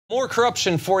More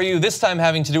corruption for you, this time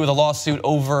having to do with a lawsuit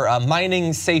over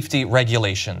mining safety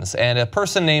regulations. And a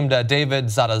person named David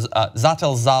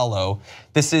Zatalzalo,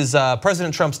 this is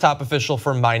President Trump's top official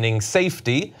for mining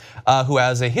safety, who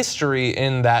has a history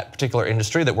in that particular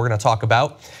industry that we're going to talk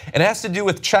about. And it has to do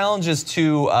with challenges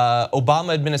to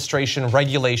Obama administration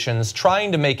regulations,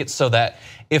 trying to make it so that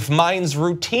if mines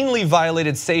routinely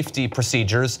violated safety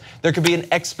procedures, there could be an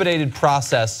expedited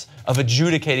process of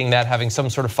adjudicating that, having some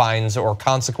sort of fines or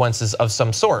consequences of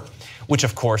some sort, which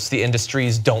of course the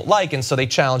industries don't like, and so they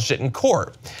challenged it in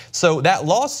court. So that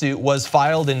lawsuit was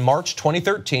filed in March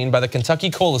 2013 by the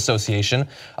Kentucky Coal Association,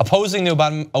 opposing the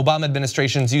Obama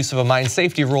administration's use of a mine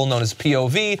safety rule known as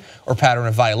POV, or pattern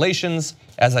of violations.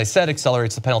 As I said,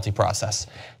 accelerates the penalty process.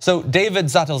 So David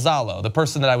Zatalzalo, the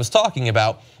person that I was talking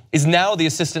about, is now the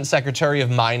Assistant Secretary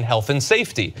of Mine Health and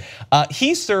Safety.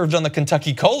 He served on the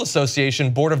Kentucky Coal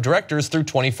Association Board of Directors through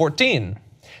 2014.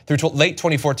 Through late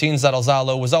 2014,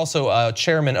 Zatalzalo was also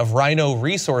chairman of Rhino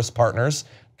Resource Partners,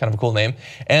 kind of a cool name,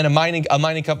 and a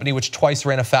mining company which twice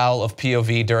ran afoul of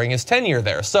POV during his tenure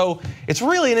there. So it's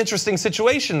really an interesting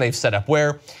situation they've set up,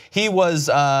 where he was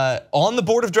on the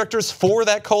board of directors for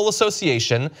that coal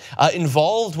association,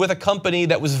 involved with a company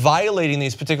that was violating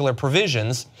these particular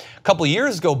provisions. A couple of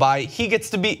years go by, he gets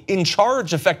to be in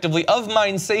charge effectively of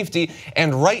mine safety,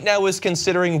 and right now is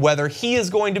considering whether he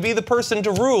is going to be the person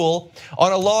to rule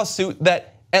on a lawsuit that,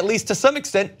 at least to some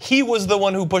extent, he was the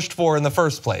one who pushed for in the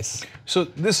first place. So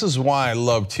this is why I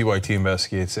love TYT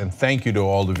Investigates, and thank you to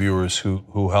all the viewers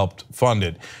who helped fund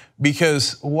it.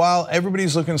 Because while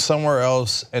everybody's looking somewhere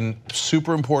else, and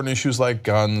super important issues like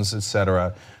guns,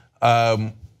 etc.,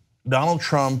 Donald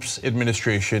Trump's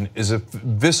administration is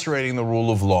eviscerating the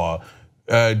rule of law,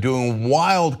 doing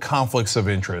wild conflicts of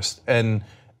interest and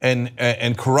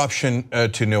corruption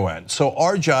to no end. So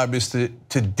our job is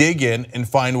to dig in and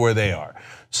find where they are.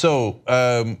 So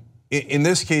in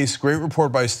this case, great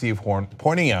report by Steve Horn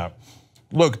pointing out,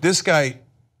 look, this guy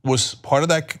was part of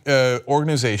that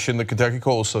organization, the Kentucky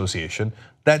Coal Association,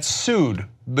 that sued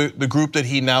the group that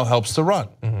he now helps to run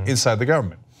inside the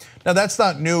government. Now that's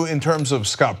not new in terms of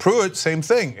Scott Pruitt, same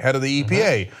thing, head of the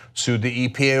EPA, sued the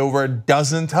EPA over a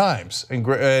dozen times.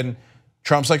 And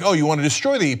Trump's like, oh, you want to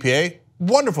destroy the EPA?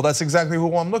 Wonderful, that's exactly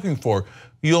who I'm looking for.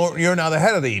 You're now the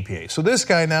head of the EPA. So this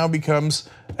guy now becomes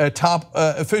a top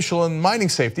official in mining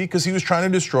safety because he was trying to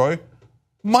destroy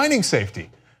mining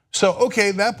safety. So okay,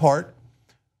 that part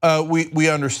we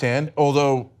understand,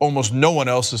 although almost no one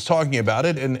else is talking about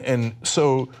it. And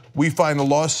so we find the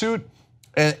lawsuit,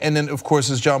 and then of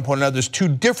course, as John pointed out, there's two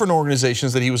different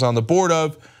organizations that he was on the board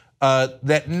of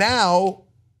that now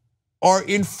are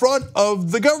in front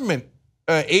of the government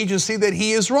agency that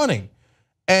he is running.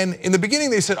 And in the beginning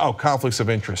they said, oh, conflicts of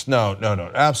interest. No,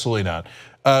 absolutely not.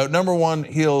 Number one,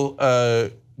 he'll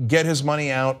get his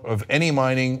money out of any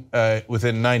mining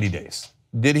within 90 days.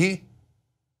 Did he?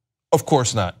 Of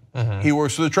course not. He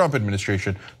works for the Trump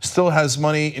administration, still has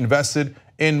money invested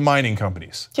in mining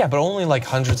companies. Yeah, but only like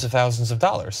hundreds of thousands of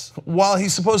dollars. While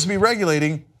he's supposed to be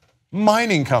regulating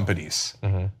mining companies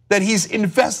that he's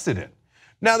invested in.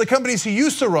 Now the companies he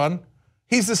used to run,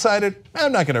 he's decided,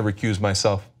 I'm not gonna recuse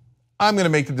myself. I'm gonna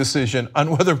make the decision on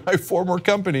whether my former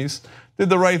companies did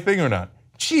the right thing or not.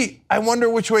 Gee, I wonder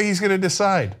which way he's gonna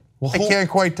decide. Well, I can't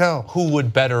quite tell. Who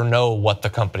would better know what the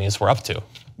companies were up to?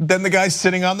 Than the guys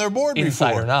sitting on their board before.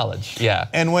 Insider knowledge, yeah.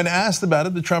 And when asked about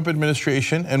it, the Trump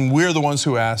administration, and we're the ones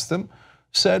who asked them,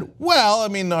 said, well, I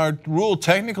mean, our rule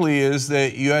technically is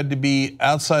that you had to be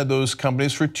outside those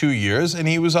companies for 2 years, and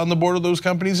he was on the board of those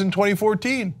companies in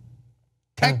 2014.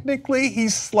 Technically,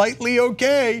 he's slightly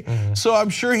okay. So I'm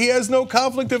sure he has no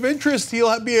conflict of interest. He'll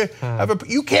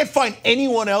you can't find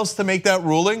anyone else to make that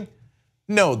ruling.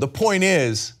 No, the point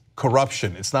is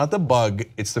corruption. It's not the bug,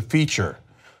 it's the feature.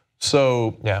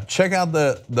 So check out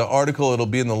the article. It'll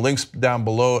be in the links down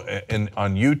below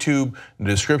on YouTube, in the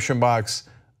description box,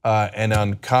 and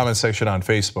on comment section on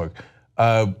Facebook.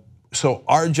 So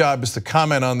our job is to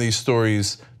comment on these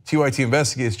stories. TYT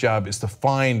Investigates' job is to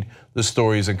find the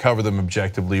stories and cover them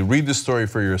objectively. Read the story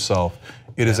for yourself.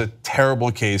 It is a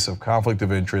terrible case of conflict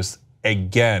of interest,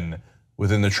 again,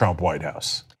 within the Trump White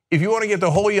House. If you want to get the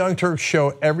whole Young Turks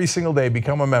show every single day,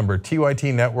 become a member,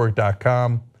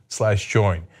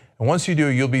 tytnetwork.com/join. And once you do,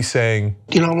 you'll be saying,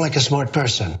 you know, I'm like a smart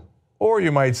person. Or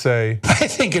you might say, I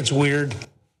think it's weird.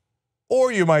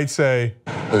 Or you might say,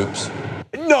 oops.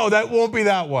 No, that won't be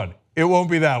that one. It won't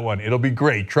be that one. It'll be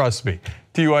great, trust me.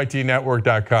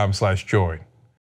 tytnetwork.com/join.